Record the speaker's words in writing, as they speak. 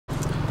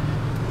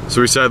So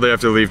we sadly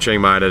have to leave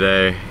Chiang Mai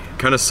today.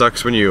 Kind of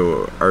sucks when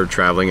you are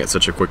traveling at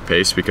such a quick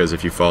pace, because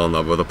if you fall in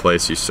love with a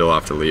place, you still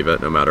have to leave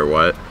it no matter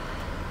what.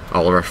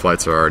 All of our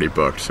flights are already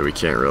booked, so we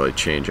can't really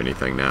change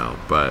anything now.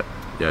 But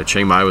yeah,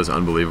 Chiang Mai was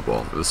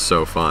unbelievable. It was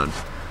so fun.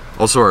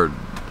 Also, our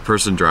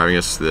person driving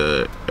us to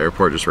the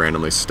airport just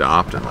randomly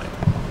stopped, and like,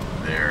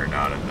 they're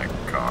not in the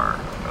car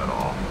at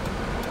all.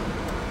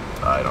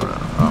 I don't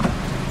know. Oh.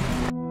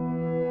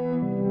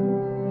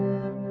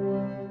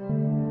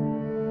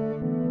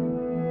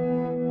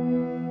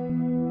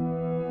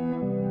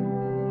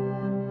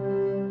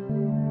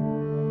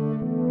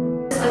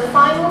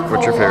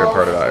 What's your favorite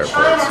part about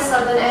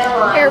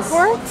airports?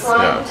 Airports?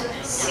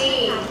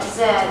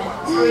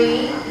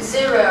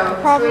 Yeah.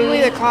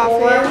 Probably the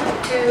coffee.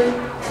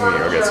 Can we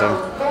go get some?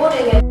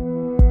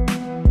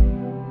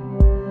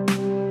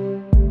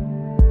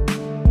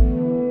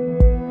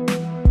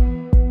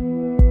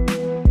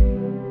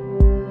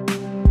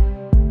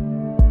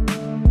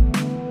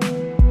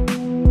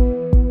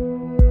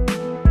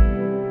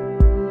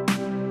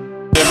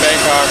 In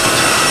Bangkok,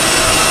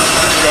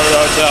 go to the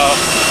hotel,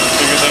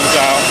 figure things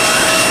out.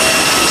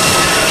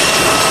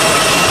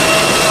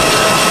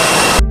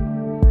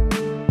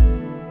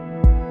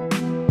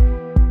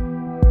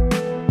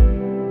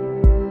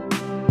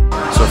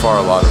 So far,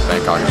 a lot of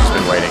Bangkok has just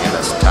been waiting in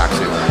this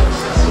taxi lane.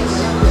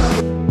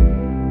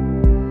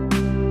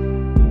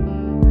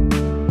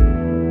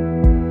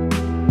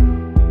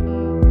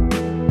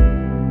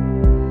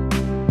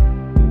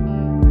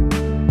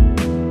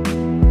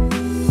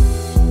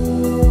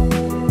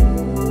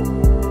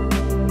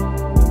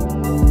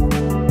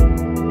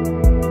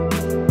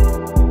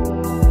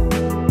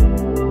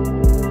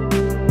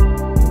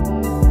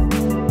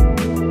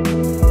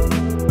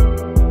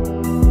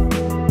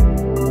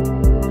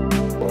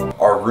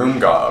 Our room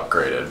got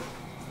upgraded.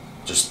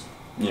 Just,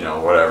 you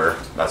know, whatever.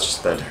 That's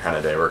just the kind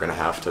of day we're gonna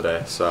have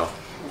today. So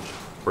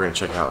we're gonna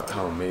check out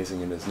how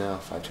amazing it is now.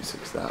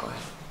 526 that way.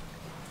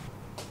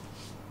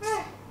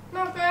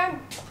 Not bad.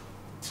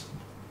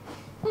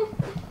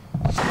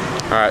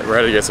 Alright, we're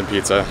headed to get some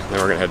pizza, then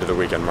we're gonna head to the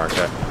weekend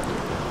market.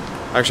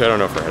 Actually, I don't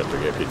know if we're headed to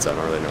get pizza. I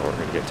don't really know what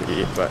we're gonna get to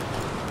eat, but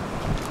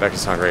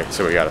Becca's hungry,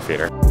 so we gotta feed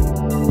her.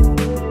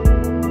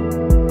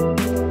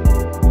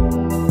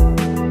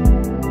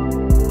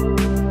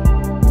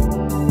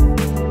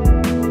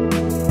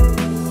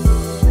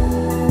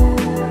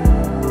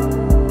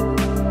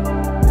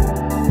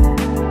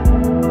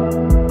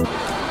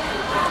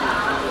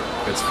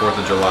 It's 4th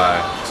of July,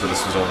 so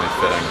this was only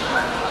fitting.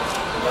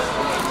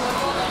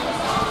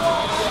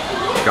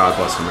 God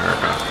bless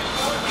America.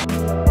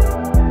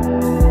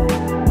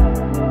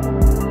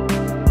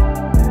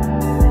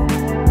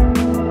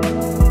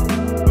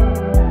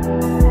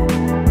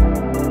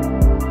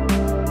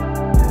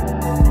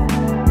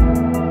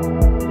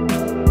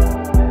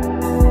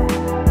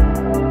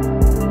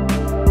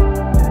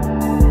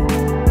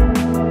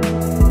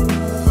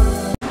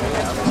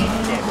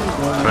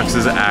 Max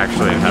is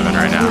actually in heaven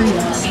right now.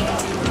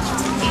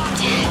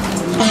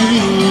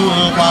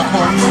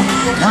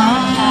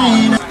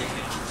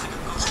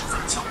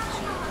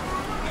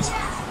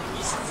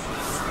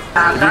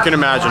 If you can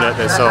imagine it,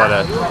 they sell it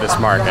at this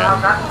market.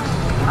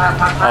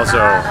 Also,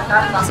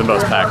 it's the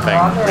most packed thing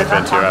we've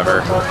been to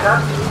ever.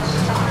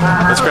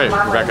 It's great.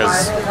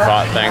 Rebecca's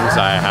bought things,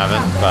 I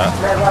haven't, but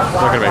I'm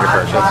not gonna make a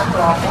purchase.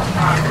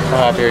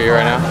 How happy are you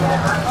right now?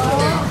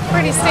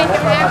 Pretty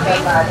stinking happy.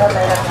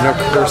 No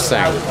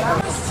cursing.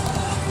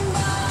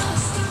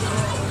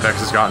 Bex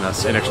has gotten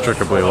us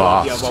inextricably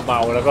lost.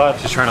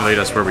 She's trying to lead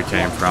us where we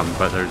came from,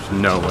 but there's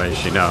no way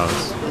she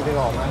knows.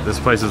 This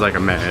place is like a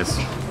maze.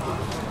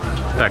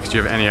 Bex, do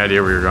you have any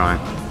idea where you're going?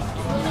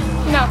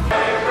 No.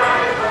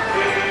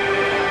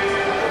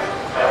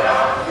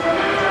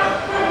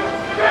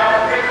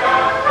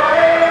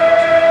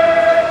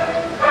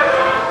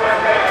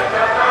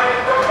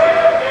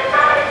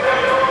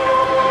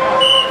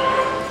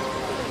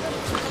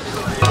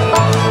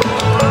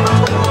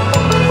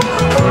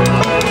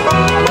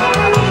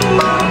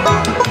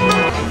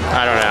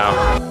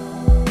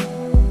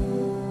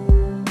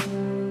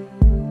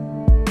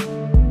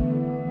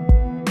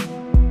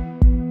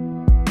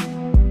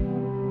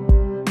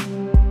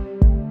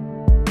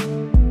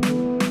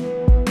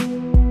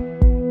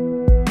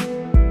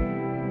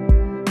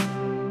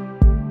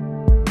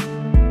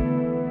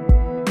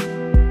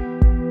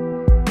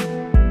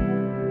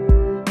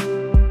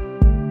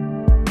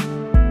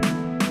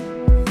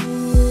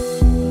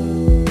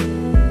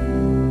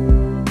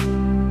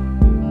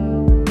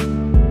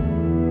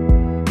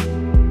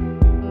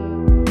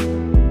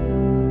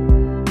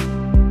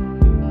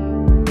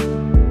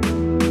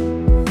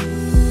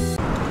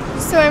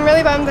 So I'm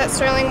really bummed that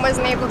Sterling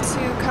wasn't able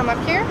to come up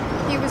here.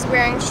 He was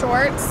wearing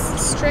shorts,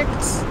 strict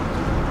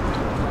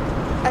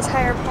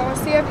attire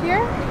policy up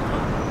here.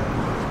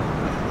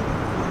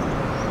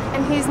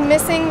 And he's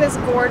missing this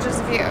gorgeous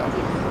view.